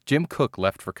Jim Koch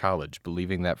left for college,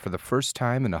 believing that for the first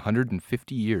time in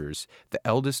 150 years, the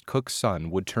eldest Koch's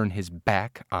son would turn his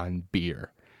back on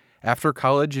beer. After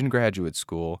college and graduate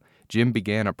school, Jim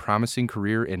began a promising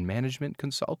career in management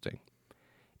consulting.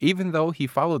 Even though he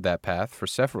followed that path for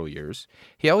several years,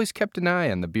 he always kept an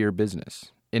eye on the beer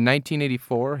business. In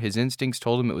 1984, his instincts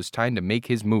told him it was time to make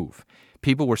his move.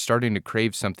 People were starting to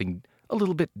crave something a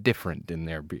little bit different in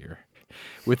their beer.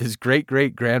 With his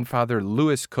great-great-grandfather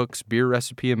Louis Koch's beer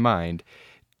recipe in mind,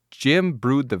 Jim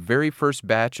brewed the very first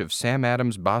batch of Sam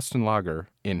Adams Boston Lager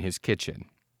in his kitchen.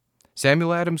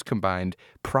 Samuel Adams combined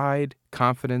pride,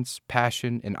 confidence,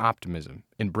 passion, and optimism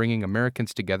in bringing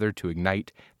Americans together to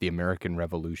ignite the American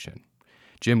Revolution.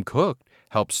 Jim Koch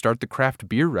helped start the craft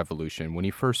beer revolution when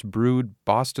he first brewed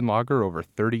Boston Lager over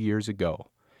 30 years ago.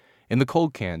 And the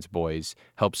Cold Cans boys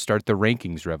helped start the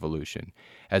rankings revolution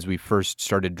as we first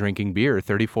started drinking beer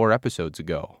 34 episodes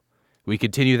ago. We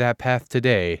continue that path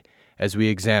today as we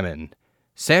examine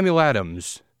Samuel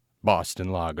Adams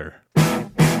Boston Lager.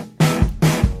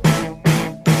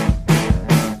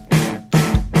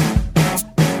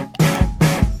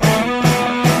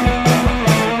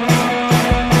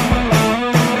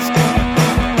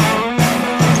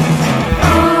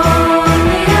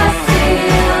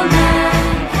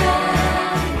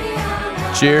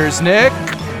 Cheers, Nick.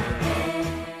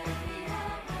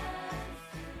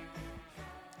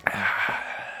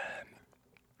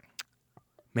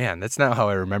 Man, that's not how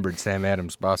I remembered Sam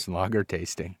Adams Boston Lager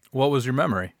tasting. What was your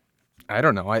memory? I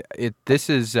don't know.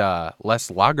 This is less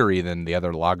lagery than the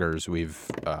other lagers we've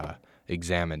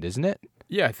examined, isn't it?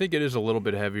 Yeah, I think it is a little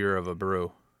bit heavier of a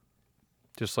brew.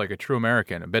 Just like a true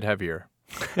American, a bit heavier.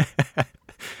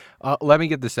 Let me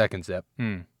get the second sip.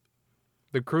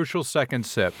 The crucial second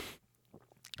sip.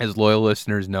 As loyal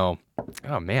listeners know,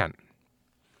 oh man,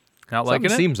 Not liking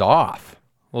something it? seems off.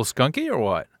 A little skunky or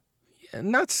what? Yeah,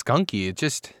 not skunky. It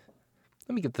just.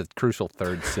 Let me get the crucial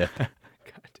third sip. God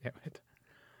damn it.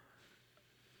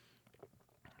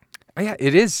 Yeah,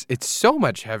 it is. It's so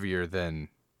much heavier than.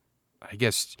 I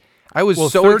guess I was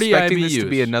Well, so 30 expecting this to IBUs.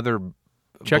 be another.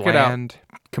 Check bland it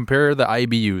out. Compare the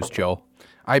IBUs, Joe.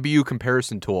 IBU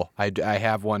comparison tool. I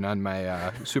have one on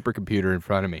my supercomputer in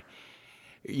front of me.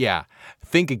 Yeah,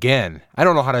 think again. I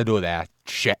don't know how to do that.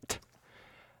 Shit.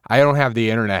 I don't have the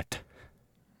internet.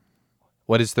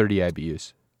 What is 30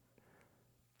 IBUs?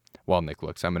 While Nick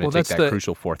looks, I'm going to take that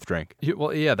crucial fourth drink. The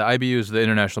IBU is the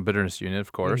International Bitterness Unit,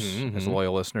 of course, as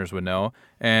loyal listeners would know.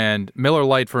 And Miller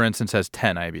Lite, for instance, has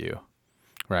 10 IBU.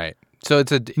 Right. So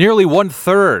it's nearly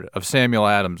 1/3 of Samuel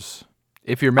Adams.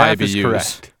 If your math is IBUs.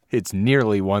 correct, it's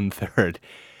nearly 1/3.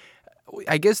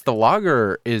 I guess the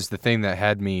lager is the thing that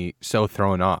had me so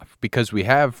thrown off because we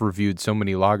have reviewed so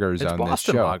many lagers It's on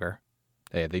Boston this show. Lager.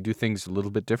 Yeah, they do things a little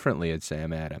bit differently at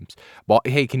Sam Adams. Well,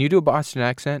 hey, can you do a Boston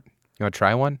accent? You want to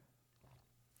try one?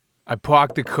 I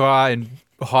parked the car in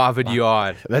Harvard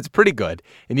Yard. That's pretty good.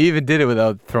 And you even did it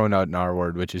without throwing out an R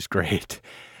word, which is great.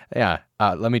 Yeah,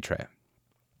 let me try it.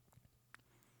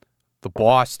 The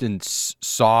Boston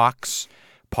Sox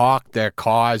parked their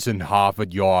cars in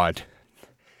Harvard Yard.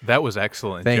 That was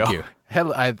excellent, Thank Joe. you.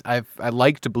 Hell, I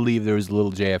like to believe there was a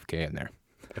little JFK in there,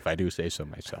 if I do say so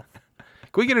myself.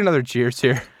 Can we get another cheers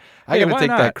here? I got to take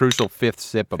that crucial fifth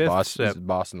sip of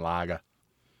Boston Lager.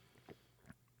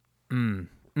 Can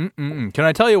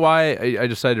I tell you why I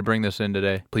decided to bring this in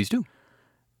today? Please do.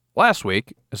 Last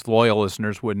week, as loyal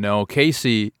listeners would know,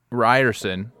 Casey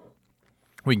Ryerson.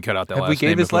 We can cut out that Have last we gave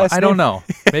name. his last I don't know.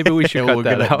 Maybe we should cut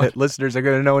that out. Listeners are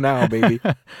going to know now, baby.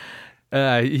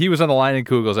 He was on the Line and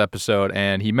Kugels episode,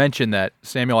 and he mentioned that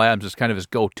Samuel Adams is kind of his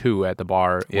go-to at the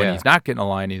bar when he's not getting a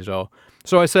line.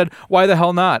 So I said, why the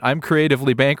hell not? I'm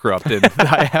creatively bankrupt, and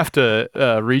I have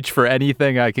to reach for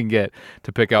anything I can get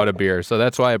to pick out a beer. So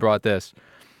that's why I brought this.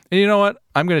 And you know what?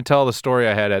 I'm going to tell the story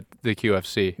I had at the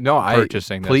QFC.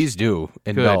 Purchasing this. Please do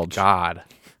indulge. Good God.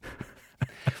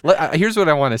 Here's what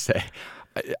I want to say.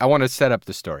 I want to set up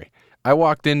the story. I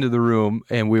walked into the room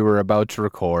and we were about to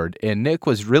record, and Nick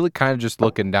was really kind of just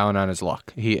looking down on his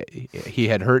luck. He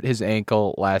had hurt his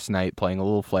ankle last night playing a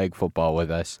little flag football with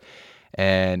us,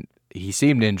 and he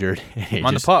seemed injured.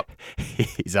 On the pup.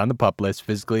 He's on the pup list,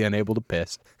 physically unable to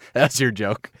piss. That's your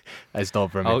joke. I stole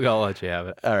from you. I'll let you have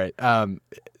it. All right.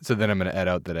 So then I'm going to add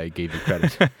out that I gave you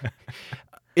credit.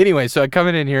 Anyway, so I come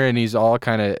in here and he's all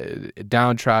kind of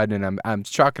downtrodden, and I'm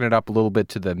chalking it up a little bit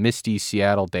to the misty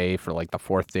Seattle day for like the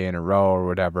fourth day in a row or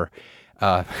whatever.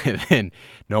 And then,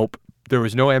 nope, there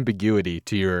was no ambiguity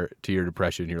to your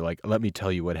depression. You're like, let me tell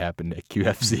you what happened at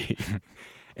QFC,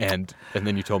 and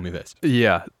then you told me this.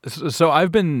 Yeah. So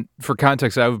for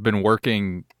context, I've been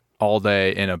working all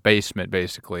day in a basement.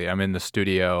 Basically, I'm in the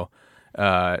studio,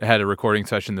 Had a recording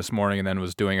session this morning and then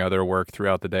was doing other work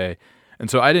throughout the day. And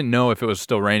so I didn't know if it was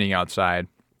still raining outside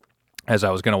as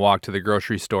I was going to walk to the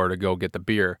grocery store to go get the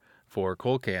beer for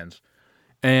cold cans.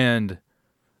 And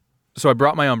so I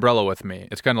brought my umbrella with me.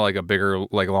 It's kind of like a bigger,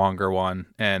 like longer one.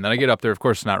 And then I get up there. Of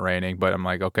course, it's not raining, but I'm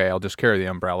like, okay, I'll just carry the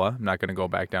umbrella. I'm not going to go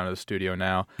back down to the studio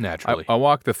now. Naturally. I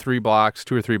walk the 2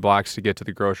 or 3 blocks to get to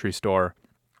the grocery store.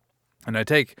 And I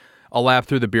take a lap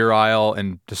through the beer aisle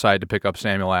and decide to pick up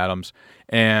Samuel Adams.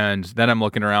 And then I'm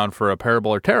looking around for a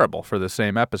Parable or Terrible for the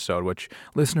same episode, which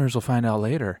listeners will find out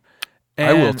later.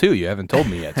 And I will too. You haven't told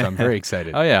me yet, so I'm very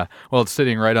excited. Oh, yeah. Well, it's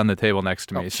sitting right on the table next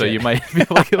to me, so you might be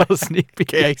able to get a little sneak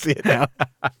peek. Okay, I see it now.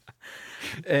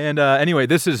 And anyway,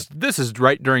 this is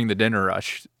right during the dinner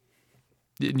rush.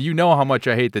 You know how much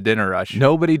I hate the dinner rush.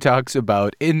 Nobody talks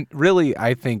about, really,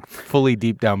 I think, fully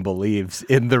deep down believes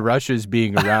in the rushes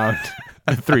being around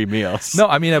the 3 meals. No,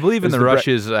 I mean, I believe in the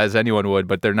rushes as anyone would,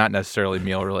 but they're not necessarily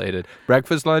meal related.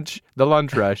 Breakfast, lunch, the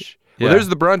lunch rush. Yeah. Well, there's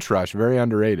the brunch rush, very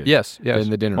underrated. Yes.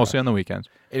 In the dinner mostly rush. on the weekends.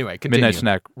 Anyway, continue. Midnight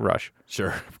snack rush.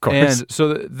 Sure, of course. And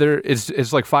so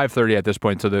it's like 5:30 at this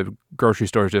point, so the grocery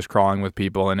store is just crawling with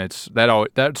people, and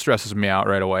that stresses me out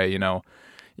right away. You know,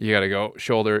 you got to go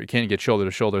you can't get shoulder to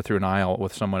shoulder through an aisle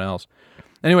with someone else.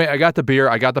 Anyway, I got the beer.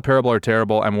 I got the Parable or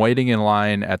Terrible. I'm waiting in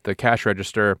line at the cash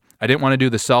register. I didn't want to do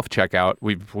the self-checkout.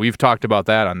 We've talked about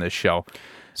that on this show.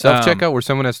 Self-checkout where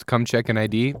someone has to come check an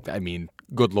ID? I mean,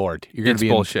 good Lord. You're going to be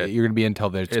bullshit. You're going to be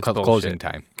until it's closing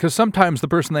time. Because sometimes the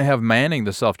person they have manning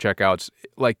the self-checkouts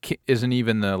isn't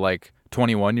even the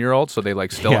 21-year-old, so they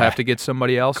still have to get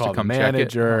somebody else to come check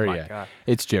it. Oh my God.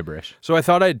 It's gibberish. So I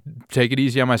thought I'd take it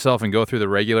easy on myself and go through the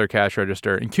regular cash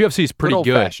register. And QFC is pretty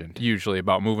good usually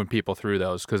about moving people through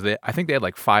those because I think they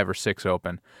had 5 or 6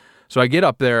 open. So I get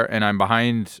up there and I'm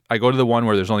behind. I go to the one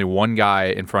where there's only one guy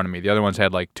in front of me. The other ones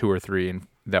had 2 or 3 and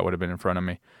that would have been in front of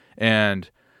me. And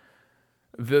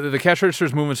the cash register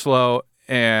is moving slow,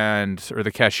 or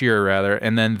the cashier rather,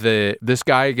 and then this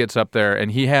guy gets up there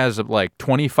and he has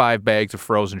 25 bags of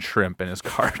frozen shrimp in his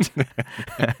cart.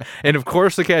 And of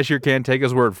course the cashier can't take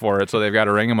his word for it, so they've got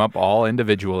to ring them up all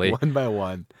individually. One by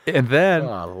one. And then,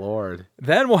 oh Lord.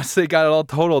 Then once they got it all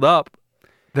totaled up,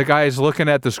 the guy's looking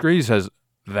at the screen and says,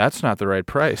 "That's not the right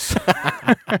price."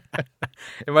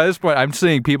 And by this point, I'm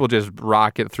seeing people just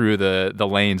rocket through the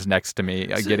lanes next to me,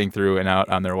 getting through and out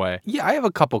on their way. Yeah, I have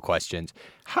a couple questions.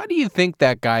 How do you think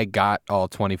that guy got all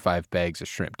 25 bags of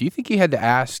shrimp? Do you think he had to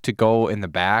ask to go in the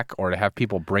back or to have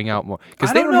people bring out more?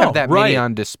 Because they don't have that many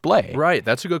on display. Right,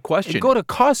 that's a good question. And go to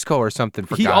Costco or something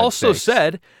for God's sakes. He also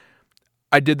said,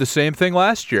 "I did the same thing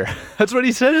last year." That's what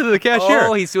he said to the cashier.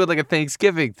 Oh, he's doing a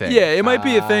Thanksgiving thing. Yeah, it might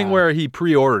be a thing where he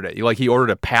pre-ordered it. He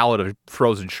ordered a pallet of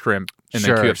frozen shrimp, and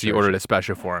then QFC ordered a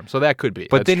special for him. So that could be.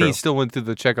 But then he still went through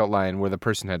the checkout line where the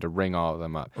person had to ring all of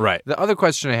them up. Right. The other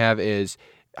question I have is,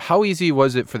 how easy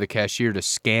was it for the cashier to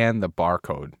scan the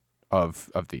barcode of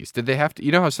these? Did they have to?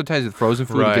 You know how sometimes with frozen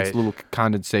food it gets a little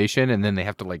condensation, and then they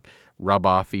have to rub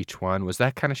off each one. Was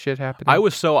that kind of shit happening? I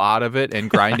was so out of it and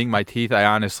grinding my teeth, I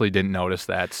honestly didn't notice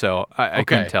that. So I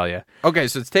couldn't tell you. Okay,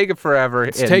 so it's taken forever.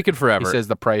 It's taken forever. He says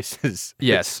the price is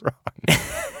wrong.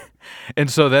 And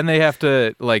so then they have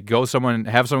to have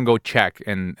someone go check,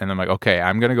 and I'm like, okay,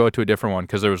 I'm gonna go to a different one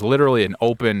because there was literally an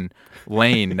open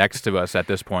lane next to us at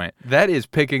this point. That is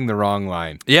picking the wrong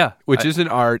line. Yeah, which is an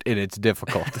art and it's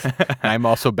difficult. I'm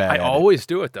also bad. I always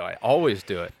do it though. I always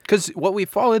do it because what we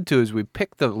fall into is we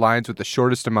pick the lines with the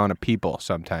shortest amount of people.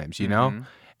 Sometimes, you know,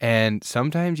 and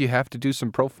sometimes you have to do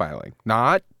some profiling.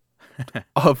 Not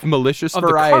of malicious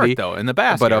variety, the cart, though, in the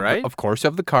basket, but right? Of course,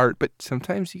 of the cart. But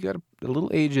sometimes you got a little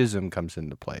ageism comes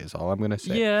into play. Is all I'm going to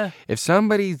say. Yeah. If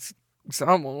somebody's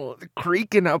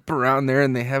creaking up around there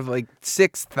and they have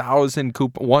 6,000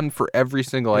 coupon, one for every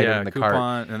single item in the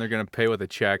cart, and they're going to pay with a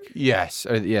check. Yes,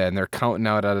 and they're counting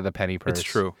out of the penny purse. It's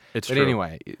true. But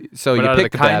anyway, so you pick out the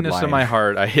of the kindness bad line. of my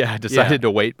heart, I decided to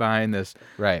wait behind this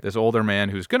older man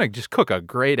who's going to just cook a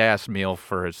great ass meal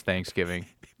for his Thanksgiving.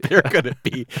 They're going to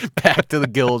be packed to the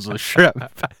gills with shrimp.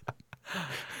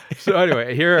 So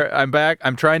anyway, here I'm back.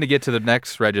 I'm trying to get to the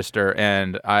next register,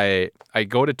 and I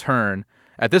go to turn.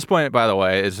 At this point, by the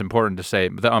way, it's important to say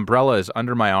the umbrella is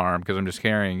under my arm because I'm just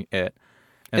carrying it.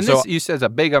 And so, this, you said, is a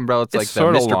big umbrella. It's like the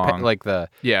sort of Mr. long.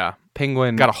 The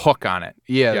Penguin. Got a hook on it.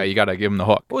 Yeah, you got to give him the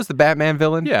hook. What was the Batman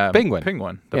villain? Yeah,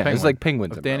 Penguin. It's like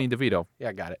Penguin's with Danny DeVito. Yeah,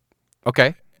 I got it.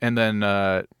 Okay. And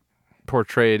then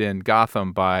portrayed in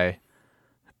Gotham by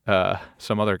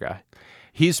some other guy.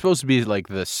 He's supposed to be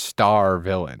the star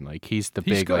villain. He's the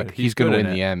big. Good. He's going to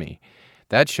win the Emmy.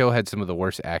 That show had some of the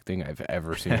worst acting I've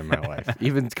ever seen in my life,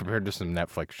 even compared to some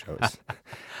Netflix shows.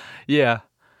 Yeah,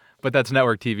 but that's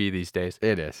network TV these days.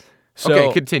 It is. So,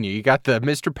 okay, continue. You got the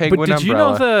Mr. Penguin but did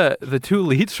umbrella. you know the two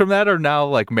leads from that are now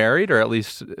like married or at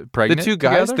least pregnant? The two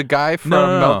guys, together? the guy from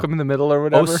No. Malcolm in the Middle or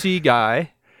whatever? OC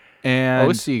guy and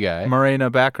OC guy. Morena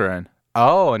Baccarin.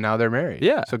 Oh, and now they're married.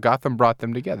 Yeah. So Gotham brought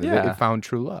them together. Yeah. They found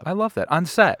true love. I love that. On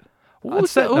set.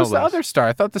 Who's the other star?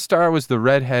 I thought the star was the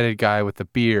redheaded guy with the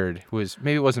beard.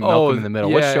 Maybe it wasn't Malcolm in the Middle.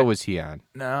 yeah. What show was he on?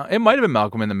 No, it might have been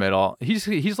Malcolm in the Middle.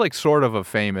 He's like sort of a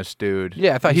famous dude.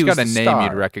 Yeah, I thought he's he was got a the name star.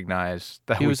 you'd recognize.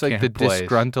 That He was like the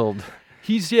disgruntled.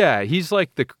 He's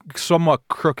like the somewhat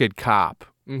crooked cop.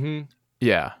 Mm-hmm.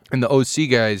 Yeah, And the OC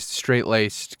guy's straight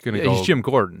laced. he's Jim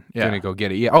Gordon. Yeah, Gonna go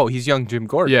get it. Yeah. Oh, he's young Jim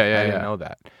Gordon. Yeah, I didn't know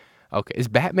that. Okay. Is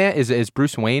Batman? Is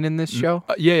Bruce Wayne in this show?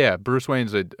 yeah. Bruce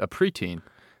Wayne's a preteen.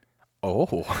 Oh,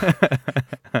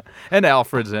 And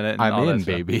Alfred's in it. And I'm all that in,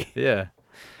 stuff. baby. Yeah.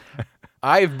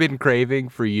 I've been craving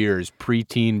for years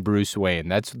preteen Bruce Wayne.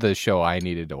 That's the show I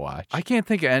needed to watch. I can't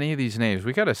think of any of these names.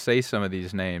 We got to say some of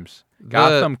these names.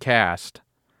 Gotham cast.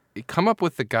 Come up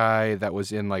with the guy that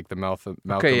was in like the Malcolm.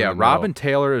 Okay, yeah. in the Robin Middle.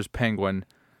 Taylor is Penguin.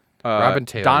 Robin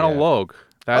Taylor, Donald yeah. Logue.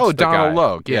 That's the Donald guy.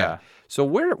 Logue. Yeah.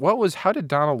 So how did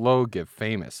Donald Logue get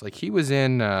famous? Like he was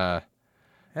in.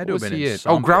 Had to what have was been he in in?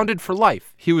 something. Grounded for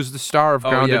Life. He was the star of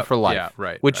Grounded yeah, for Life. yeah,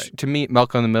 right, Which right. to me,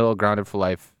 Malcolm in the Middle, Grounded for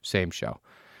Life, same show.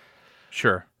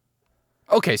 Sure.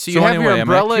 Okay, so you So have anyway, your I'm at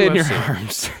umbrella in your QFC.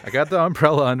 arms. I got the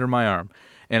umbrella under my arm,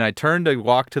 and I turned to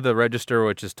walk to the register,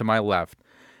 which is to my left,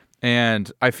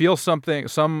 and I feel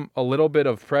a little bit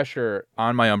of pressure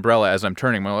on my umbrella as I'm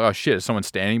turning. I'm like, oh shit, is someone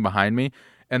standing behind me?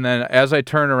 And then as I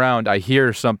turn around, I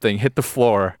hear something hit the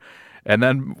floor, and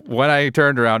then when I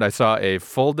turned around, I saw a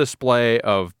full display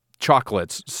of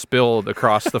chocolates spilled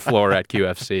across the floor at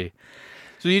QFC.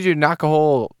 So did you knock a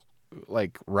whole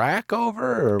like rack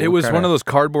over? Or It was one of those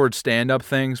cardboard stand-up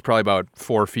things, probably about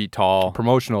 4 feet tall.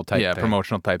 promotional type thing.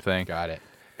 Promotional type thing. Got it.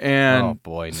 And Oh,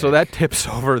 boy, so Nick. that tips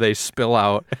over, they spill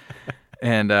out.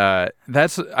 And I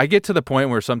get to the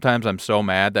point where sometimes I'm so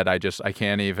mad that I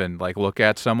can't even like look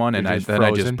at someone, and You're I just just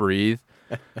frozen? breathe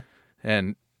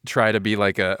and try to be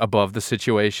like above the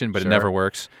situation, but Sure. it never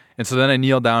works. And so then I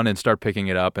kneel down and start picking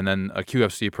it up, and then a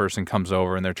QFC person comes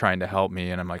over and they're trying to help me,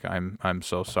 and I'm like, I'm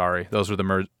so sorry. Those were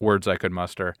the words I could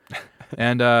muster.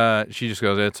 And she just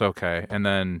goes, it's okay. And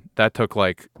then that took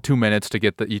like 2 minutes to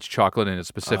get each chocolate in a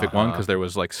specific one, because there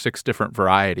was like 6 different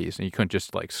varieties, and you couldn't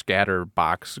just like scatter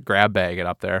box, grab bag it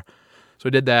up there. So I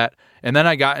did that, and then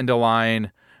I got into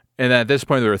line, and at this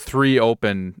point there were 3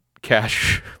 open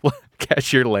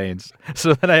cashier lanes.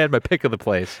 So then I had my pick of the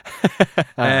place,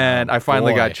 and I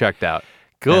finally boy. got checked out.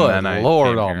 Good And then I Lord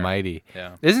came here. Almighty!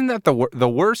 Yeah. Isn't that the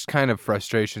worst kind of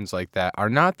frustrations like that? Are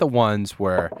not the ones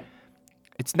where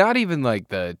it's not even like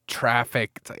the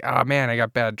traffic. It's like, oh man, I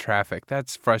got bad traffic.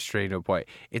 That's frustrating to a point.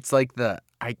 It's like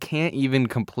I can't even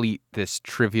complete this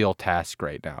trivial task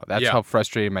right now. That's Yeah. how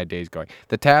frustrating my day's going.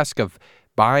 The task of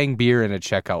buying beer in a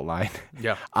checkout line.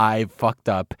 Yeah. I fucked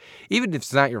up. Even if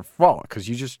it's not your fault, because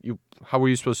how were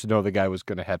you supposed to know the guy was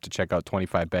going to have to check out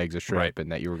 25 bags of shrimp Right.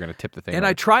 and that you were going to tip the thing? And over?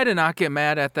 I try to not get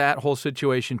mad at that whole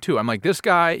situation too. I'm like, this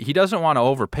guy, he doesn't want to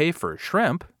overpay for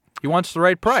shrimp. He wants the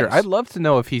right price. Sure. I'd love to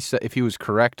know if he was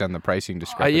correct on the pricing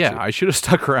discrepancy. Yeah, I should have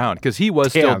stuck around, because he was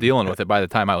still Damn. dealing with it by the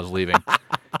time I was leaving.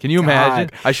 Can you imagine?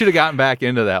 I should have gotten back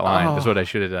into that line. Is Oh. what I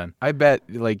should have done. I bet,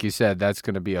 like you said, that's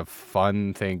going to be a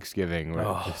fun Thanksgiving where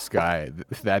Oh. this guy,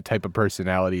 that type of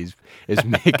personality is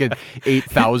making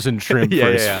 8,000 shrimp for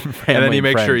his family And then he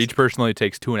makes sure friends. each person only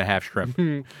takes 2.5 shrimp.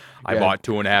 I Yeah. bought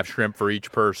 2.5 shrimp for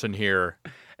each person here.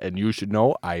 And you should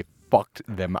know I fucked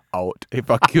them out. I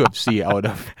fucked UFC out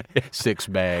of 6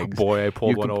 bags. Boy, I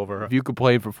pulled You one com- over. If you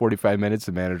complain for 45 minutes,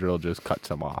 the manager will just cut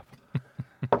some off.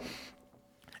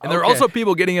 And there were also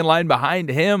people getting in line behind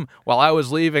him while I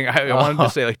was leaving. I wanted to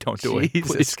say, like, don't do it.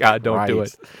 Jesus Please, God, don't do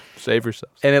it. Christ. Save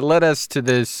yourselves. And it led us to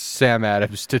this Sam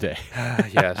Adams today.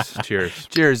 Yes, cheers.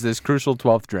 Cheers, this crucial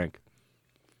 12th drink.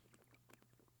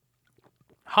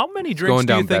 How many drinks going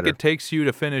do you down think better. it takes you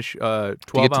to finish 12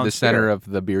 To get to the ounce center beer? of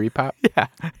the beery pop.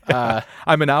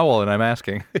 I'm an owl, and I'm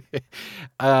asking.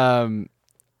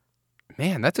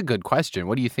 Man, that's a good question.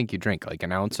 What do you think you drink? Like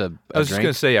an ounce of I was just drink?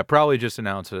 going to say, yeah, probably just an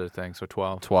ounce of the thing, so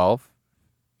 12. 12?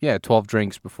 Yeah, 12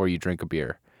 drinks before you drink a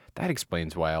beer. That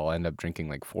explains why I'll end up drinking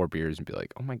like 4 beers and be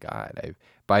like, oh my God,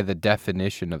 by the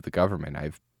definition of the government,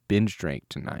 I've binge drank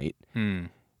tonight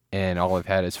and all I've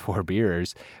had is 4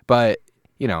 beers. But,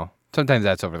 you know, sometimes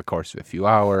that's over the course of a few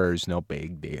hours. No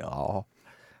big deal.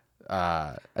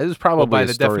 It was probably Well, by a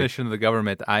the story. definition of the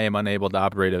government, I am unable to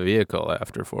operate a vehicle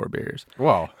after 4 beers.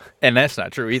 Whoa. And that's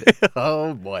not true either.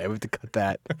 Oh boy, we have to cut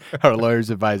that. Our lawyers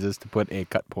advise us to put a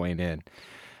cut point in.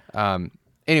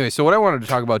 Anyway, so what I wanted to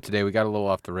talk about today, we got a little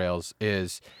off the rails,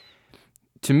 is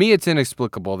to me, it's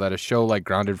inexplicable that a show like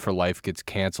Grounded for Life gets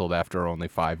canceled after only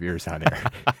 5 years on air.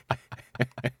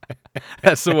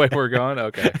 That's the way we're going?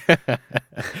 Okay.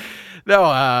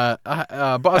 No,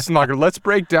 Boston Lager. Let's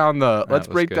break down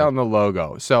the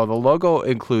logo. So the logo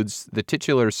includes the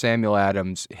titular Samuel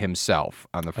Adams himself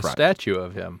on the front. A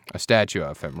statue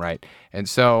of him, right? And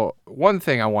so one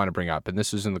thing I want to bring up, and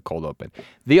this is in the cold open,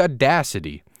 the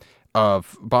audacity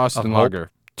of Boston Lager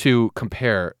to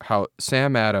compare how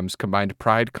Sam Adams combined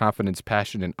pride, confidence,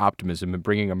 passion, and optimism in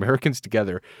bringing Americans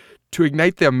together to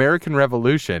ignite the American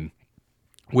Revolution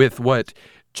with what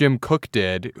Jim Koch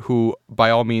did, who by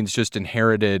all means just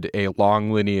inherited a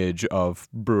long lineage of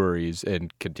breweries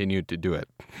and continued to do it,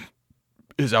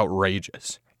 is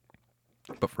outrageous.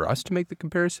 But for us to make the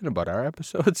comparison about our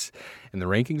episodes and the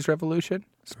rankings revolution,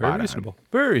 very reasonable.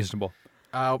 Very reasonable.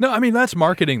 No, I mean, that's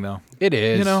marketing, though. It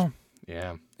is. You know?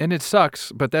 Yeah. And it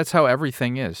sucks, but that's how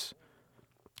everything is.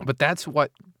 But that's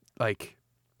what,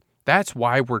 that's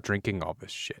why we're drinking all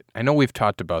this shit. I know we've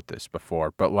talked about this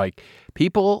before, but,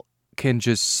 people can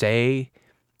just say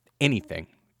anything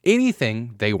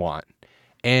they want.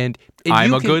 And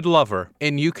I'm a good lover.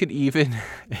 And you could even,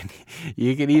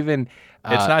 it's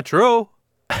not true.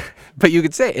 But you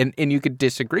could say, and you could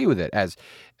disagree with it, as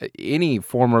any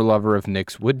former lover of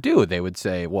Nick's would do. They would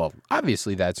say, well,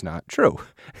 obviously that's not true.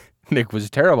 Nick was a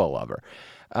terrible lover.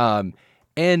 And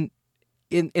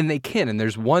they can, and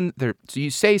there's one there. So you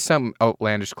say some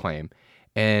outlandish claim,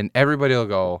 and everybody will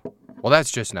go, well,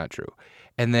 that's just not true.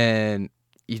 And then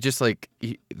you just the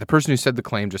person who said the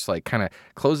claim just kind of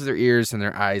closes their ears and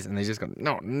their eyes, and they just go,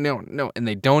 no, and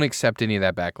they don't accept any of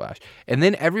that backlash. And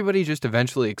then everybody just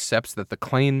eventually accepts that the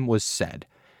claim was said.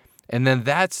 And then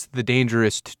that's the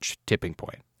dangerous tipping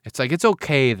point. It's it's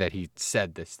okay that he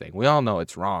said this thing. We all know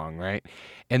it's wrong, right?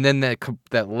 And then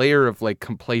that layer of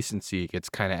complacency gets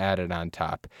kind of added on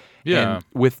top. Yeah. And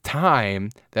with time,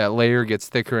 that layer gets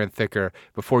thicker and thicker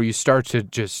before you start to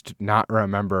just not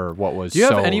remember what was. Do you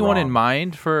have anyone wrong. in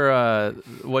mind for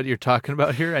what you're talking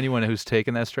about here? Anyone who's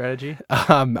taken that strategy?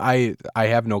 I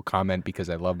have no comment because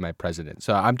I love my president.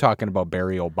 So I'm talking about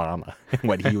Barry Obama and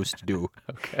what he used to do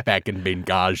back in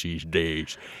Benghazi's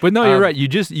days. But no, you're right.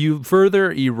 You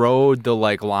further erode the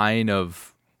line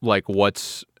of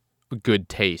what's good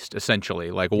taste,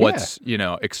 essentially, what's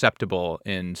acceptable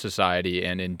in society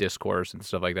and in discourse and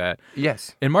stuff like that.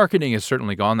 Yes. And marketing has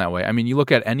certainly gone that way. I mean, you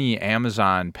look at any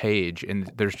Amazon page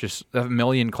and there's just a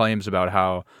million claims about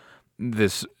how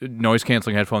this noise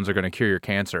canceling headphones are going to cure your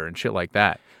cancer and shit like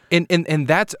that. And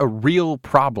that's a real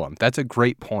problem. That's a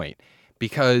great point,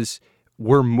 because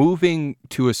we're moving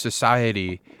to a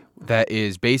society that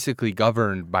is basically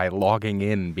governed by logging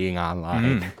in and being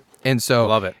online. And so,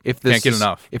 love it. Can't get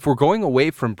enough. If we're going away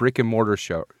from brick and mortar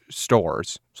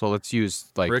stores, so let's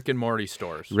use Rick and Morty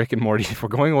stores. Rick and Morty. If we're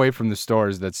going away from the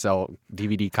stores that sell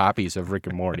DVD copies of Rick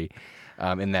and Morty,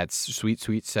 and that sweet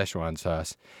Szechuan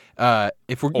sauce.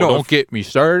 Don't get me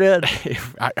started.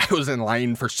 If I was in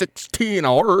line for 16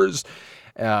 hours.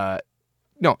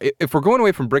 If we're going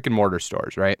away from brick and mortar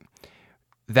stores, right?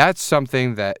 That's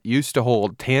something that used to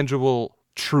hold tangible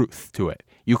truth to it.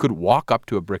 You could walk up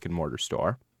to a brick and mortar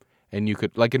store, and you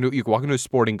could you could walk into a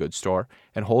sporting goods store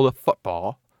and hold a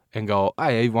football and go,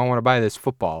 "Hey, I want to buy this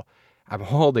football. I'm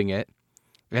holding it,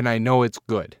 and I know it's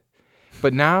good."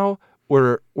 But now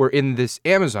we're in this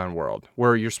Amazon world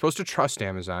where you're supposed to trust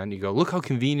Amazon. You go, look how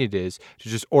convenient it is to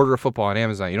just order a football on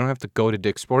Amazon. You don't have to go to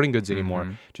Dick's Sporting Goods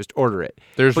anymore. Just order it.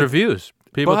 There's reviews.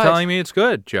 People telling me it's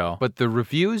good, Joe. But the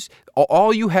reviews,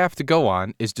 all you have to go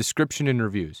on is description and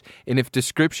reviews. And if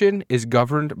description is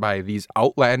governed by these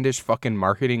outlandish fucking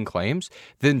marketing claims,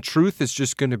 then truth is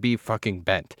just going to be fucking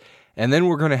bent. And then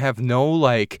we're going to have no,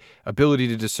 ability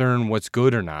to discern what's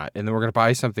good or not. And then we're going to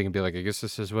buy something and be like, I guess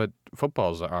this is what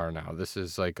footballs are now. This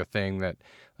is a thing that,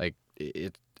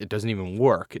 it doesn't even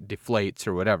work. It deflates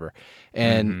or whatever.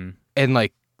 And,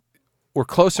 we're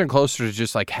closer and closer to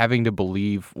just having to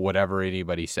believe whatever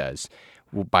anybody says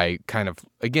by kind of,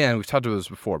 again, we've talked about this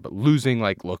before, but losing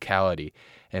locality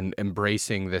and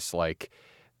embracing this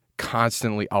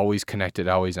constantly always connected,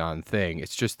 always on thing.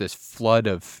 It's just this flood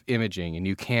of imaging, and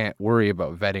you can't worry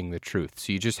about vetting the truth.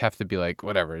 So you just have to be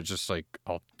whatever. It's just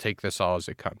I'll take this all as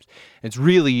it comes. It's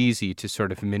really easy to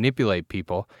sort of manipulate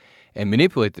people and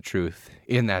manipulate the truth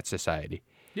in that society.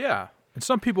 Yeah. And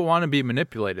some people want to be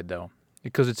manipulated, though.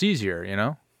 Because it's easier,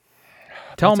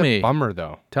 Tell me. A bummer,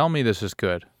 though. Tell me this is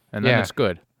good, and then it's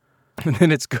good. And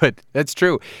then it's good. That's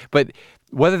true. But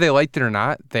whether they liked it or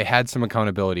not, they had some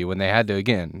accountability when they had to,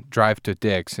 again, drive to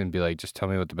Dick's and be like, just tell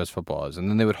me what the best football is. And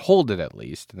then they would hold it at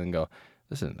least and then go,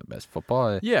 this isn't the best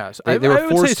football. Yes, They were I would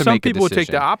forced say to some make a people would take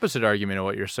decision. the opposite argument of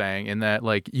what you're saying, in that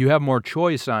like you have more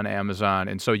choice on Amazon,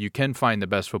 and so you can find the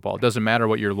best football. It doesn't matter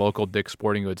what your local Dick's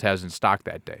Sporting Goods has in stock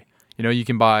that day. You know, you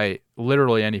can buy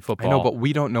literally any football. I know, but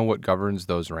we don't know what gothers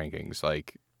those rankings.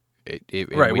 Like,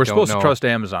 right, we're supposed to know. trust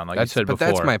Amazon, like you said but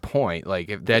before. that's my point. Like,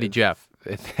 if Daddy Jeff.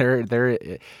 they're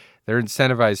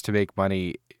incentivized to make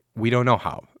money. We don't know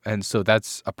how, and so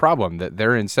that's a problem. That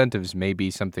their incentives may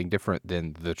be something different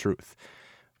than the truth.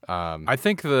 I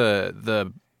think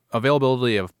the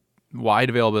wide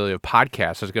availability of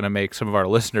podcasts is going to make some of our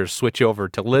listeners switch over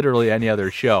to literally any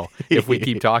other show if we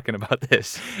keep talking about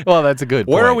this. Well, that's a good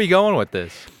point. Where are we going with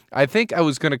this? I think I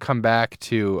was going to come back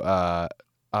to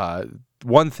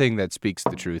one thing that speaks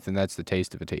the truth, and that's the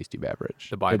taste of a tasty beverage.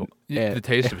 The Bible. And- The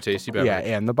taste of a tasty beverage. Yeah,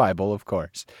 and the Bible, of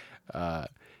course.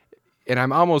 And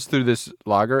I'm almost through this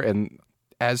lager, and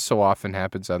as so often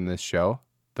happens on this show,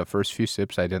 the first few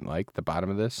sips I didn't like. The bottom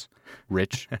of this,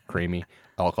 rich, creamy,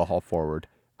 alcohol forward,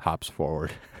 hops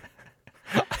forward.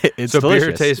 It's so delicious.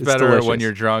 beer tastes It's better delicious. when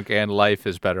you're drunk, and life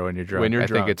is better when you're drunk. When you're I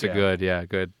drunk, think it's yeah. a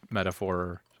good metaphor,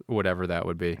 or whatever that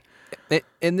would be.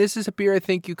 And this is a beer I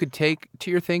think you could take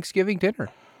to your Thanksgiving dinner,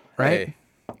 right?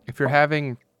 Hey. If you're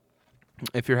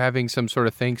having some sort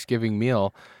of Thanksgiving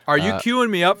meal. Are you queuing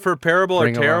me up for Parable or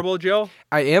bring along- Terrible, Joe?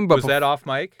 I am, but Was that off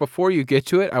mic? before you get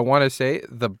to it, I want to say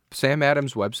the Sam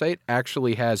Adams website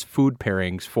actually has food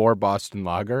pairings for Boston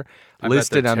Lager I bet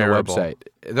listed they're on terrible. the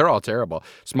website. They're all terrible.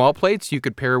 Small plates you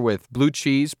could pair with blue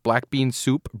cheese, black bean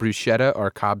soup, bruschetta,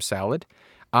 or Cobb salad.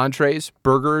 Entrees,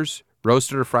 burgers,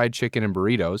 roasted or fried chicken, and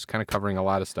burritos, kind of covering a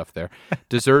lot of stuff there.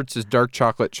 Desserts is dark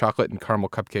chocolate, chocolate and caramel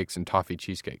cupcakes, and toffee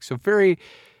cheesecake. So very,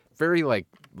 very like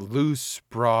loose,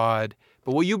 broad.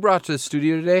 But what you brought to the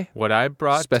studio today, What I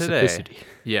brought today, specificity.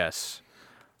 yes,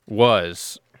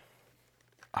 was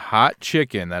hot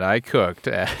chicken that I cooked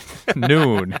at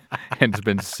noon and it's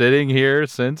been sitting here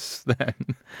since then.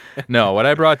 No, what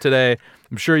I brought today,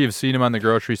 I'm sure you've seen them on the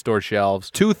grocery store shelves.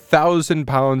 2,000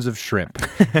 pounds of shrimp.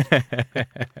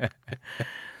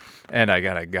 And I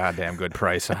got a goddamn good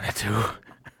price on it, too.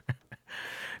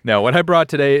 No, what I brought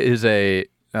today is a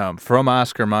from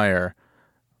Oscar Mayer,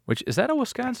 which is that a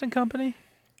Wisconsin company?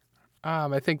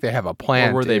 I think they have a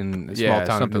plant were they- in a small yeah,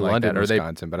 town in something like London, that. Or they-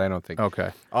 Wisconsin, but I don't think.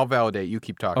 Okay. I'll validate. You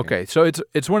keep talking. Okay, so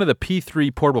it's one of the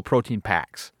P3 portable protein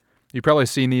packs. You've probably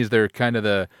seen these. They're kind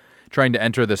of trying to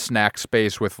enter the snack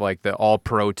space with like the all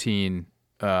protein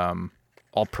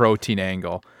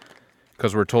angle,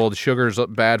 because we're told sugar's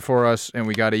bad for us and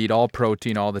we got to eat all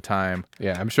protein all the time.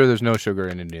 Yeah, I'm sure there's no sugar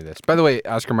in any of this. By the way,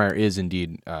 Oscar Mayer is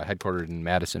indeed headquartered in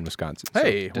Madison, Wisconsin. so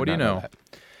Hey, did what do you not know? that.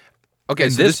 Okay,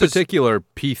 And so this is- particular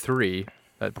P3,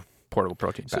 that portable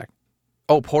protein pack.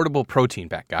 portable protein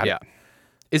pack. Got Yeah. it.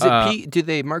 Is it P? Do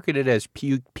they market it as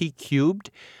P cubed,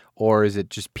 or is it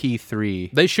just P3?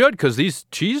 They should, because these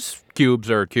cheese cubes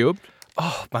are cubed.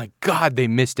 Oh my God, they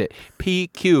missed it. P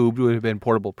cubed would have been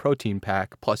portable protein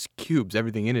pack plus cubes.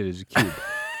 Everything in it is a cube.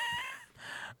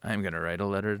 I'm going to write a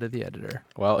letter to the editor.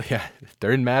 Well, yeah,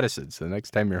 they're in Madison, so the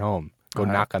next time you're home, go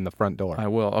knock on the front door. I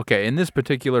will. Okay, in this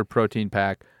particular protein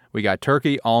pack, we got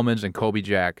turkey, almonds, and Kobe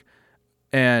Jack.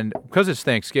 And because it's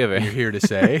Thanksgiving, You're here to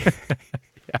say.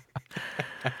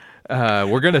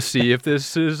 we're going to see if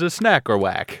this is a snack or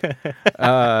whack.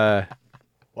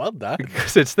 Well done.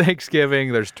 Because it's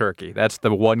Thanksgiving, there's turkey. That's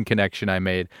the one connection I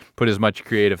made. Put as much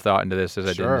creative thought into this as I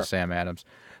did Sure. into Sam Adams.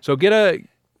 So get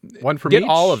One from get each?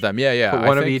 all of them. Yeah. Put I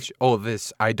one of think each. Oh,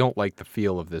 this. I don't like the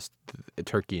feel of this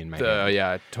turkey in my hand.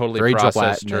 Yeah, totally Very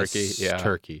processed gelatinous turkey. Yeah.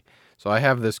 turkey. So I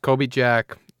have this Kobe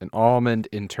Jack, an almond,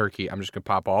 and turkey. I'm just going to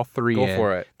pop all three Go in,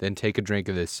 for it. then take a drink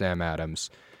of this Sam Adams.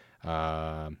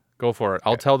 Go for it.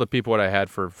 I'll tell the people what I had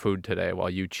for food today while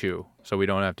you chew, so we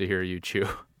don't have to hear you chew.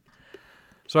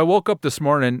 So I woke up this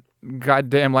morning.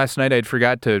 Goddamn, last night I'd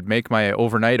forgot to make my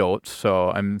overnight oats, so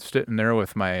I'm sitting there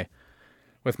with my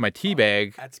tea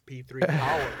bag, That's P3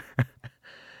 power.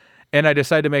 and I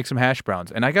decided to make some hash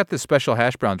browns. And I got this special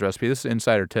hash browns recipe. This is an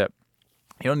insider tip.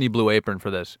 You don't need Blue Apron for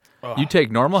this. You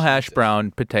take normal hash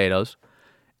brown potatoes,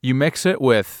 you mix it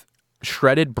with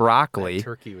shredded broccoli,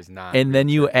 Turkey was not. and then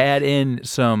you add in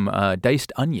some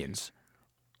diced onions.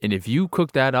 And if you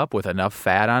cook that up with enough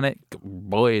fat on it,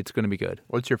 boy, it's going to be good.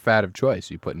 What's your fat of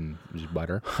choice? You put in just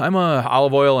butter, I'm a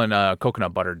olive oil and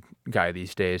coconut butter guy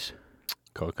these days.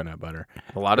 coconut butter.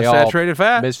 A lot of They all- saturated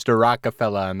fat. Mr.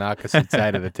 Rockefeller on the opposite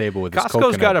side of the table with his Costco's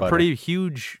coconut got a butter. pretty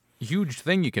huge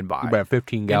thing you can buy. You buy a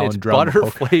 15-gallon and it's drum. of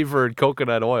coconut. butter-flavored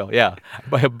coconut oil. Yeah,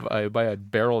 buy a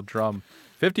barrel drum,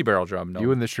 50-barrel drum. No,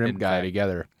 You and the shrimp in guy fact.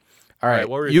 together. All right,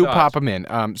 what were your you thoughts? pop them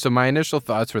in. So my initial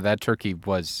thoughts were that turkey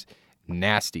was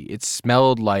nasty. It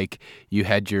smelled like you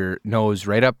had your nose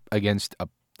right up against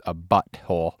a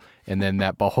butthole, and then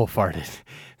that butthole farted.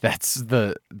 That's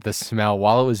the smell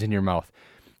while it was in your mouth.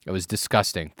 It was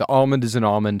disgusting. The almond is an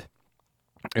almond,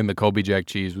 and the Colby Jack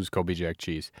cheese was Colby Jack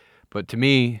cheese. But to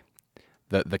me,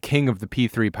 the king of the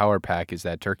P3 Power Pack is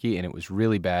that turkey, and it was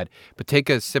really bad. But take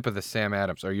a sip of the Sam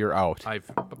Adams, or you're out. You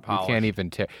can't even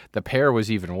tear. The pear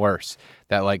was even worse.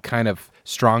 That like kind of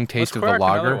strong taste of the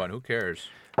lager. Another one. Who cares?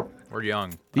 We're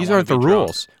young. These aren't the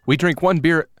rules. We drink one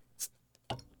beer.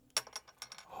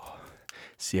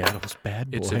 Seattle's bad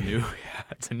boy.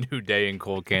 It's a new day in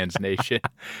Cold Cans Nation.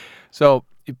 So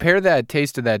you pair that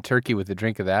taste of that turkey with a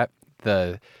drink of that.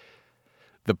 The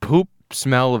poop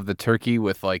smell of the turkey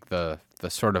with like the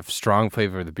sort of strong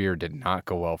flavor of the beer did not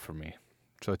go well for me.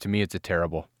 So to me, it's a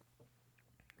terrible.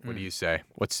 What do you say?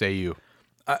 What say you?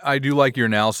 I do like your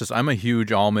analysis. I'm a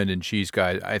huge almond and cheese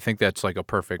guy. I think that's like a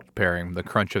perfect pairing. The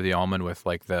crunch of the almond with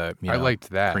like the I liked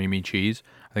that creamy cheese.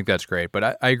 I think that's great.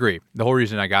 But I agree. The whole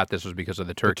reason I got this was because of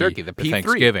the turkey. The P3.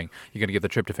 Thanksgiving. You're going to get the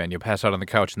tryptophan. You'll pass out on the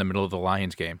couch in the middle of the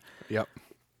Lions game. Yep.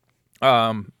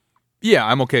 Yeah,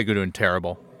 I'm okay doing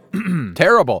terrible.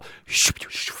 Terrible.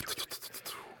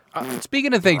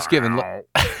 Speaking of Thanksgiving,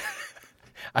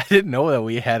 I didn't know that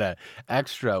we had a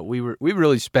extra. We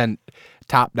really spent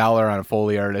top dollar on a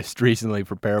Foley artist recently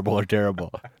for Parable or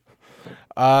Terrible.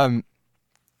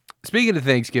 Speaking of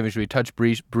Thanksgiving, should we touch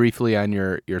briefly on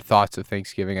your thoughts of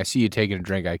Thanksgiving? I see you taking a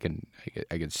drink. I can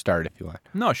start if you want.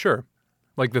 No, sure.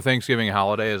 Like the Thanksgiving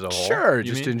holiday as a whole? Sure,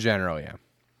 just in general, yeah.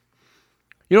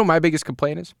 You know what my biggest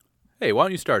complaint is? Hey, why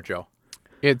don't you start, Joe?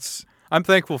 I'm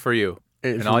thankful for you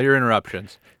and all your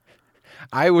interruptions.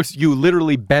 You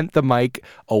literally bent the mic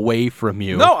away from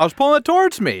you. No, I was pulling it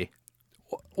towards me.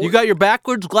 You got your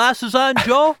backwards glasses on,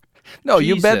 Joe? No,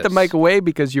 Jesus. You bent the mic away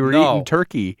because you were eating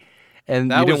turkey, and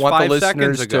that you didn't want the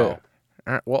listeners ago.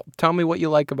 to. Well, tell me what you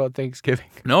like about Thanksgiving.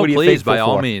 No, please, by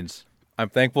all means. I'm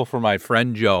thankful for my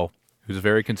friend Joe, who's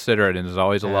very considerate and is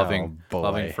always a loving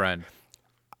friend.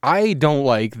 I don't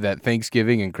like that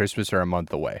Thanksgiving and Christmas are a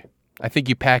month away. I think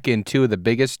you pack in two of the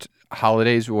biggest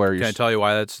holidays where Can I tell you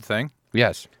why that's the thing?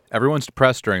 Yes. Everyone's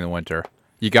depressed during the winter.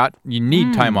 You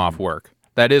need time off work.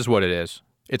 That is what it is.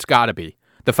 It's got to be.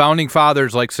 The founding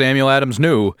fathers, like Samuel Adams,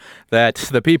 knew that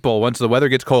the people, once the weather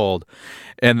gets cold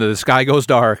and the sky goes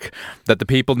dark, that the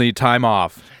people need time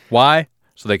off. Why?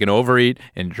 So they can overeat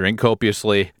and drink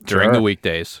copiously during the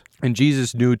weekdays. And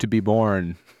Jesus knew to be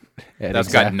born.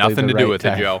 That's got nothing to do with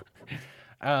it, Joe.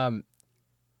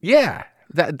 Yeah,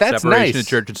 that's Separation nice. of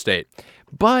church and state.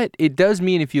 But it does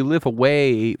mean if you live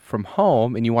away from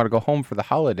home and you want to go home for the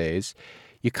holidays,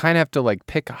 you kind of have to like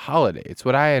pick a holiday. It's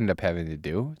what I end up having to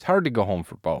do. It's hard to go home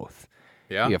for both.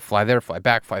 Yeah. You fly there, fly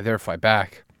back, fly there, fly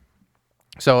back.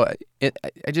 So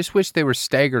I just wish they were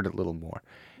staggered a little more.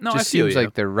 No, it just seems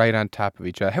like they're right on top of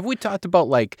each other. Have we talked about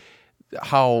like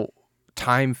how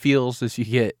time feels as you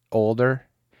get older?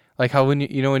 Like how when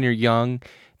when you're young,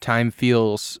 time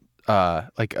feels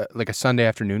like a Sunday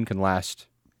afternoon can last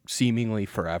seemingly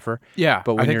forever. Yeah,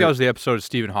 but I think that was the episode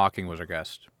Stephen Hawking was our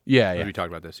guest. Yeah. We talked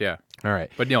about this, yeah. All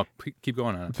right. But, keep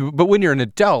going on it. But when you're an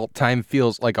adult, time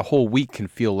feels like a whole week can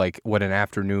feel like what an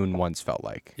afternoon once felt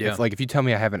like. Yeah. It's like if you tell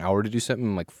me I have an hour to do something,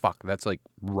 I'm like, fuck, that's like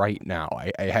right now.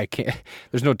 I can't,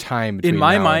 there's no time between in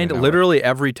my now mind, and an literally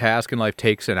every task in life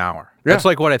takes an hour. Yeah. That's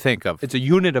like what I think of. It's a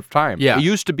unit of time. Yeah. It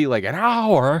used to be like an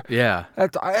hour. Yeah.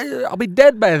 I'll be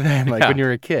dead by then, like when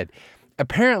you're a kid.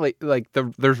 Apparently, like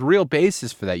there's real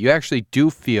basis for that. You actually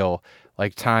do feel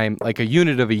like time, like a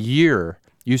unit of a year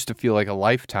used to feel like a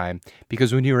lifetime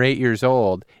because when you were 8 years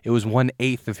old, it was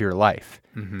 1/8 of your life.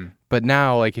 Mm-hmm. But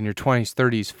now, like in your 20s,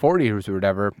 30s, 40s, or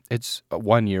whatever, it's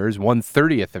 1 year is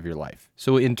 1/30 of your life.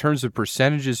 So in terms of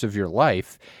percentages of your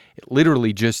life, it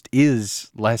literally just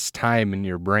is less time in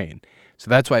your brain. So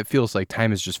that's why it feels like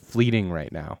time is just fleeting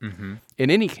right now. Mm-hmm.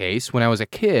 In any case, when I was a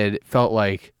kid, it felt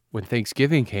like when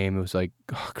Thanksgiving came, it was like,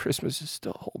 oh, Christmas is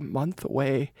still a whole month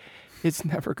away. It's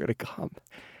never going to come.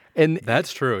 And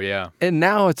that's true, yeah. And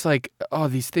now it's like, oh,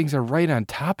 these things are right on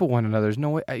top of one another. There's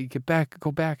no way I go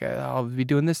back. I'll be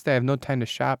doing this day. I have no time to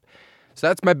shop. So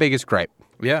that's my biggest gripe.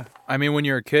 Yeah. I mean, when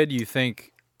you're a kid, you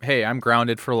think, hey, I'm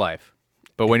grounded for life.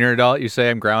 But when you're an adult, you say,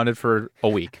 I'm grounded for a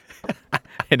week.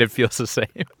 And it feels the same.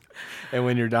 And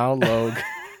when you're down low,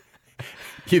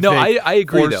 I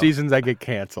agree. 4 seasons, I get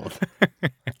canceled.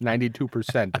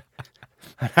 92%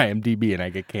 on IMDb, and I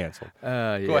get canceled.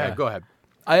 Yeah. Go ahead.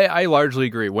 I largely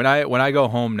agree. When I go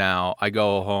home now, I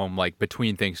go home like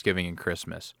between Thanksgiving and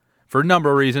Christmas. For a number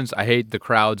of reasons. I hate the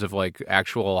crowds of like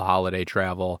actual holiday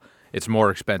travel. It's more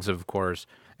expensive, of course.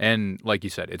 And like you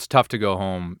said, it's tough to go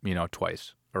home,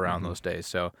 twice. around those days.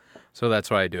 So that's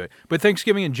why I do it. But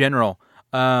Thanksgiving in general,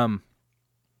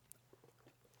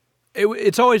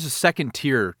 it's always a second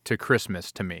tier to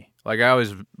Christmas to me. Like, I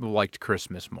always liked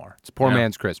Christmas more. It's poor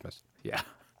man's Christmas. Yeah.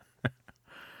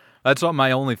 That's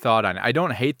my only thought on it. I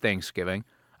don't hate Thanksgiving.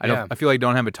 I feel like I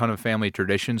don't have a ton of family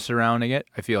traditions surrounding it.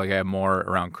 I feel like I have more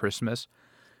around Christmas.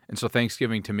 And so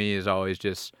Thanksgiving to me is always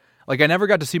just, like, I never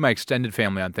got to see my extended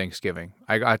family on Thanksgiving.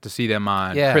 I got to see them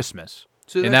on Christmas.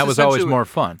 So and that was always more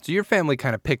fun. So your family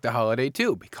kind of picked the holiday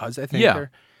too, because I think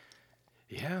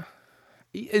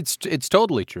it's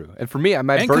totally true. And for me, my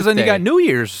birthday. Because then you got New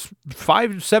Year's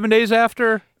 5-7 days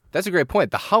after. That's a great point.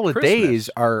 The holidays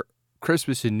are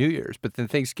Christmas and New Year's, but then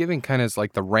Thanksgiving kind of is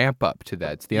like the ramp up to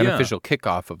that. It's the unofficial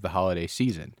kickoff of the holiday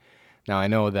season. Now, I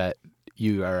know that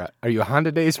are you a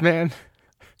Honda Days man?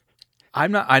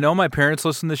 I'm not. I know my parents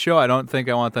listen to the show. I don't think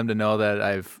I want them to know that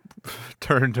I've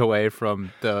turned away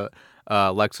from the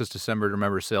Lexus December to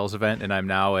Remember sales event, and I'm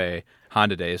now a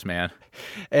Honda Days man.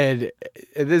 And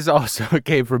this also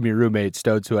came from your roommate,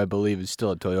 Stoats, who I believe is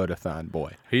still a Toyotathon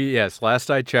boy. Yes, last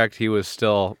I checked, he was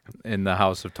still in the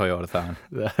house of Toyotathon.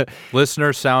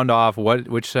 Listeners, sound off.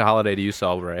 Which holiday do you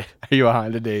celebrate? Are you a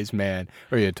Honda Days man,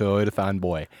 or are you a Toyotathon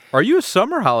boy? Are you a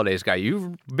summer holidays guy?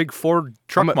 You big Ford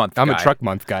truck month guy. I'm a truck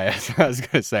month guy, I was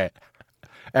going to say.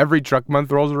 Every truck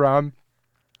month rolls around,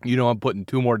 I'm putting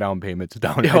 2 more down payments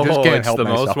down. I just can't help myself. It's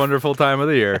the most wonderful time of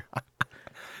the year.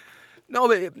 No,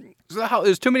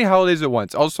 there's too many holidays at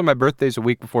once. Also, my birthday's a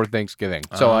week before Thanksgiving.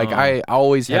 So, I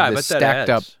always have this stacked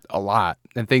up a lot.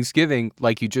 And Thanksgiving,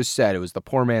 like you just said, it was the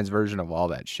poor man's version of all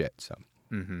that shit. So,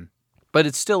 But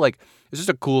it's still it's just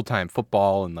a cool time.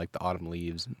 Football and like the autumn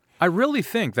leaves. I really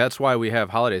think that's why we have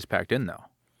holidays packed in, though.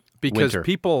 Because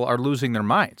people are losing their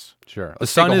minds. Sure. The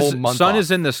sun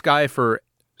is in the sky for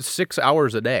 6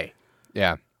 hours a day.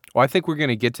 Yeah. Well, I think we're going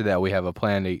to get to that. We have a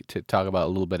plan to talk about a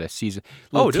little bit of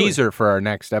teaser for our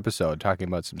next episode, talking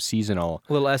about some seasonal.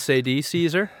 A little SAD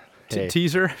Caesar?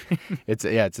 Teaser? It's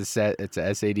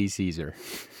a SAD Caesar.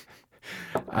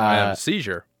 I have a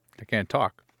seizure. I can't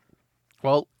talk.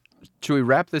 Well, should we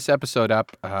wrap this episode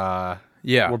up?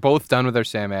 Yeah. We're both done with our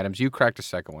Sam Adams. You cracked a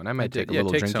second one. I might take a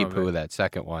little drinky poo of that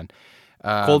second one.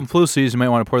 Cold and flu season, you might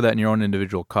want to pour that in your own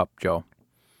individual cup, Joe.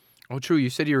 Oh, true. You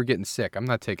said you were getting sick. I'm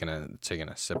not taking a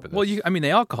sip of this. Well, the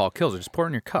alcohol kills it. Just pour it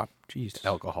in your cup. Jeez.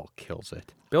 Alcohol kills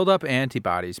it. Build up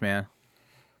antibodies, man.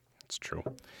 It's true.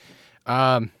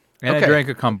 I drank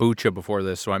a kombucha before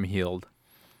this, so I'm healed.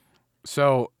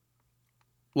 So,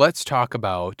 let's talk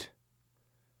about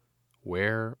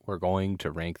where we're going to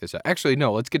rank this up. Actually,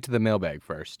 no, let's get to the mailbag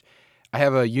first. I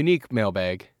have a unique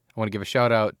mailbag. I want to give a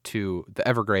shout out to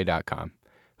theevergrey.com,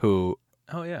 who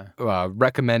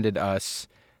recommended us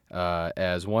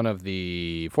as one of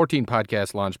the 14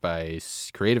 podcasts launched by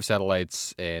Creative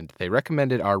Satellites, and they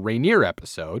recommended our Rainier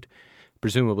episode,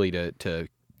 presumably to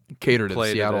cater to the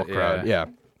Seattle crowd. Yeah.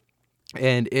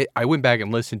 And I went back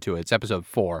and listened to it. It's episode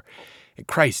 4. And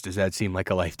Christ, does that seem like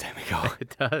a lifetime ago?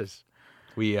 It does.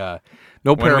 We,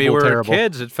 when we were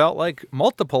kids, it felt like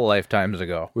multiple lifetimes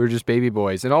ago. We were just baby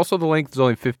boys. And also the length is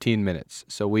only 15 minutes.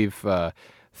 So we've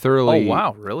thoroughly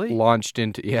launched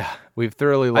into... Yeah, we've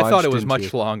thoroughly launched into... I thought it was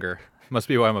much longer. Must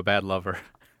be why I'm a bad lover.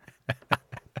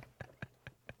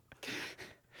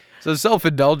 So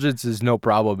self-indulgence is no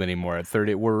problem anymore. At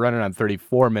 30, we're running on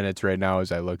 34 minutes right now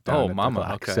as I look down at the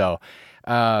clock. Okay. So,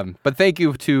 but thank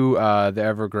you to the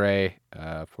Evergrey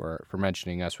for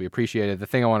mentioning us. We appreciate it. The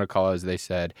thing I want to call is they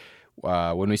said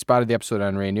when we spotted the episode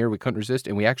on Rainier, we couldn't resist,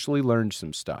 and we actually learned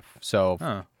some stuff.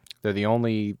 So they're the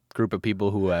only group of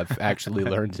people who have actually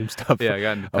learned some stuff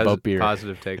about beer.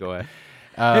 Positive takeaway.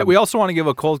 We also want to give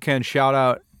a cold can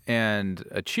shout-out and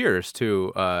a cheers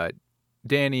to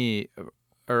Danny...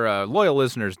 or loyal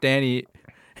listeners, Danny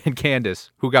and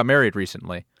Candace, who got married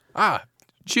recently.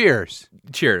 Cheers.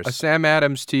 Cheers. A Sam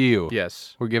Adams to you.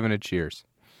 Yes. We're giving a cheers.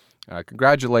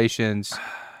 Congratulations.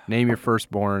 Name your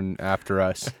firstborn after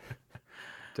us.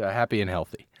 Happy and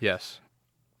healthy. Yes.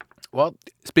 Well,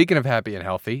 speaking of happy and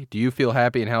healthy, do you feel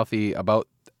happy and healthy about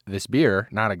this beer?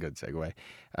 Not a good segue.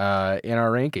 In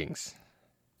our rankings.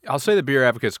 I'll say the Beer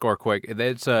Advocate score quick.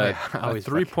 It's a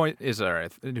 3 point. Is all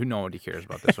right. Nobody cares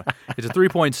about this one. It's a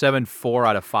 3.74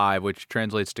 out of 5, which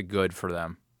translates to good for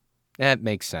them. That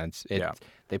makes sense.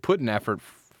 They put an effort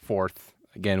forth.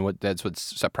 Again, that's what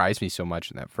surprised me so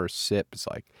much in that first sip. It's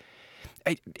like,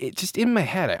 it just in my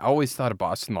head, I always thought a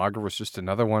Boston Lager was just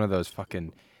another one of those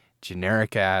fucking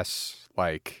generic ass,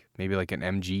 like maybe like an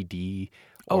MGD.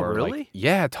 Oh, really? Like,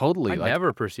 yeah, totally. I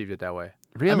never perceived it that way.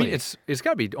 Really? I mean, it's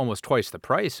got to be almost twice the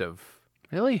price of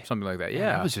something like that.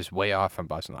 Yeah. I was just way off on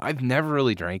Boston Lager. I've never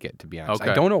really drank it, to be honest.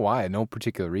 Okay. I don't know why, no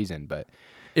particular reason, but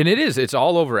And it's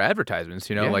all over advertisements,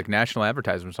 Yeah. like national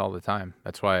advertisements all the time.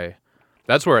 That's where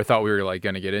I thought we were like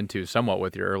going to get into somewhat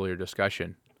with your earlier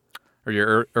discussion, or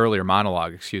your earlier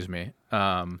monologue, excuse me. We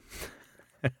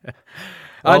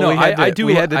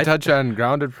had to touch on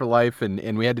Grounded for Life,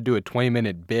 and we had to do a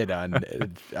 20-minute bid on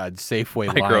Safeway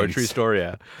my lines. grocery store,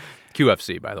 yeah.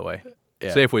 QFC, by the way.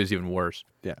 Yeah. Safeway is even worse.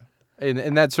 Yeah,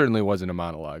 and that certainly wasn't a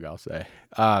monologue, I'll say.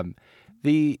 What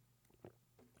do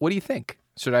you think?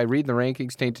 Should I read the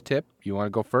rankings, taint to tip? You want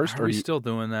to go first? Are we still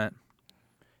doing that?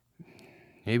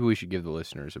 Maybe we should give the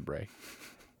listeners a break.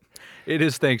 It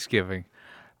is Thanksgiving.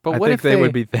 But I what think if they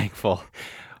would be thankful.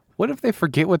 What if they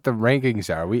forget what the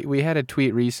rankings are? We had a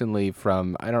tweet recently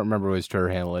from, I don't remember what his Twitter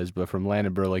handle is, but from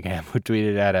Landon Burlingham, who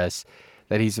tweeted at us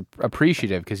that he's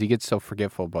appreciative because he gets so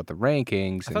forgetful about the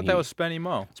rankings. I thought that was Spenny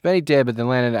Mo. Spenny did, but then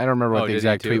Landon, I don't remember what the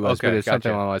exact tweet was, but it's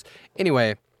something along those lines.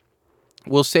 Anyway,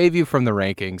 we'll save you from the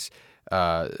rankings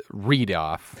read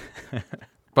off.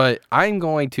 But I'm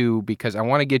going to, because I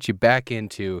want to get you back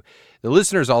into the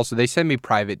listeners. Also, they send me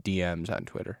private DMs on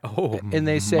Twitter. Oh, and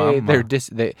they say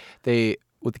they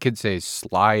what the kids say is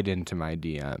slide into my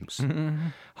DMs,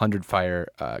 100 fire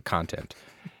content,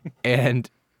 and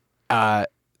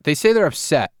they say they're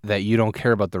upset that you don't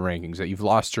care about the rankings, that you've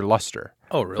lost your luster.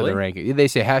 Oh, really? For the ranking. They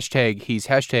say he's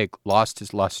lost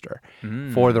his luster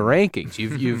for the rankings.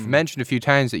 You've mentioned a few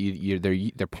times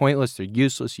that they're pointless, they're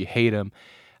useless, you hate them.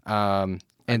 All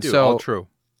true.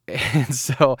 And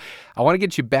so I want to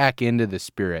get you back into the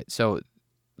spirit. So,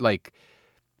 like,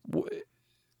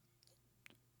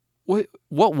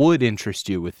 what would interest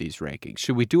you with these rankings?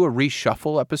 Should we do a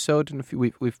reshuffle episode? And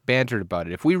we've bantered about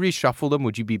it. If we reshuffled them,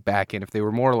 would you be back in? If they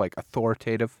were more like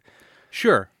authoritative?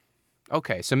 Sure.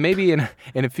 Okay, so maybe in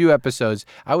a few episodes,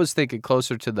 I was thinking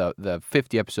closer to the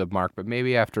 50 episode mark, but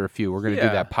maybe after a few, we're going to do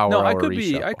that power hour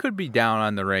reshuffle. I could be down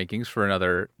on the rankings for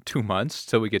another 2 months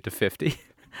till we get to 50.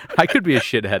 I could be a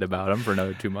shithead about them for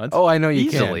another 2 months. Oh, I know you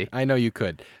easily. Can. I know you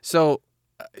could. So,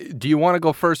 do you want to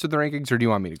go first with the rankings, or do you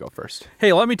want me to go first?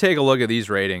 Hey, let me take a look at these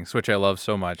ratings, which I love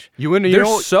so much. They're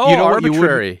so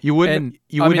arbitrary. You wouldn't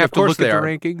have to look at the are.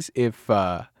 rankings if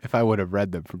I would have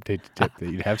read them from tip to tip. That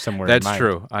you'd have somewhere. in mind. That's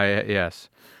true. Yes.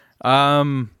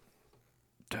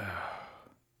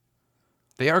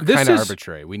 They are kind of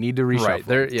arbitrary. We need to reshuffle. Right.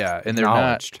 They're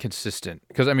not consistent.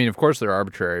 Because of course they're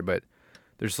arbitrary, but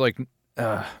there's like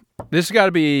this has got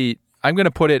to be. I'm going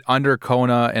to put it under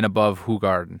Kona and above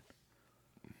Hoegaarden.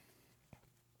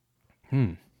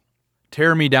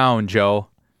 Tear me down, Joe.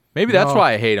 Maybe that's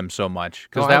why I hate him so much,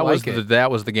 because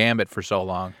that was the gambit for so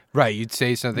long. Right, you'd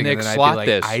say something Nick, and then I'd be like,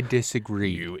 this. I disagree.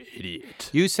 You idiot.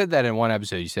 You said that in one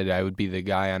episode. You said I would be the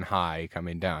guy on high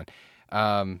coming down.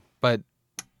 But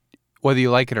whether you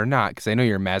like it or not, because I know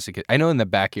you're a masochist, I know in the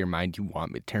back of your mind you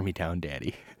want me to tear me down,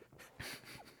 Daddy.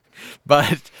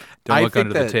 But don't look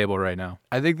under the table right now.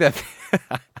 I think that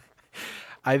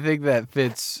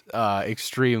fits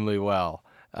extremely well.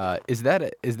 Is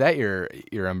that your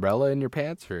umbrella in your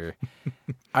pants, or?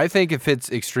 I think it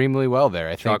fits extremely well there.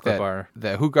 I think that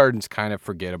Hoegaarden's kind of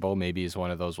forgettable. Maybe is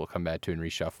one of those we'll come back to and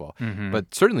reshuffle,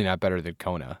 but certainly not better than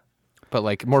Kona. But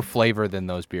like more flavor than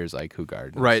those beers like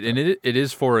Hoegaarden. Right, and it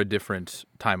is for a different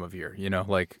time of year.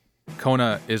 Like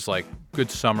Kona is like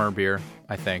good summer beer,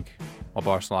 I think. While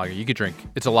Boston Lager, you could drink.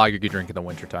 It's a lager you could drink in the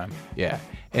wintertime. Yeah,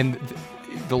 and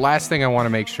the last thing I want to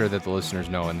make sure that the listeners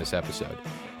know in this episode.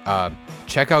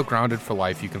 Check out Grounded for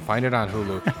Life. You can find it on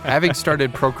Hulu. Having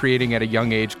started procreating at a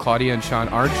young age, Claudia and Sean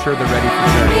aren't sure they're ready for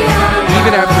charity.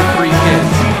 Even after 3 kids,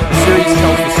 the series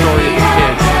tells the story of the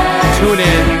kids. Tune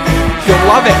in. You'll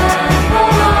love it.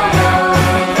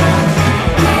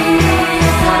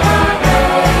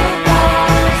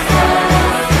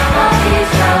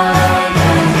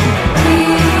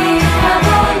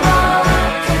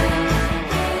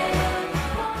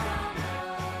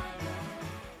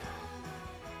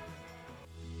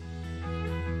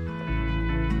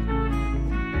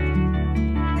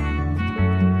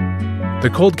 The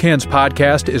Cold Cans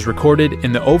podcast is recorded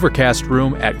in the Overcast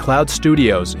Room at Cloud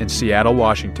Studios in Seattle,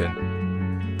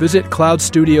 Washington. Visit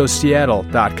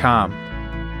cloudstudiosseattle.com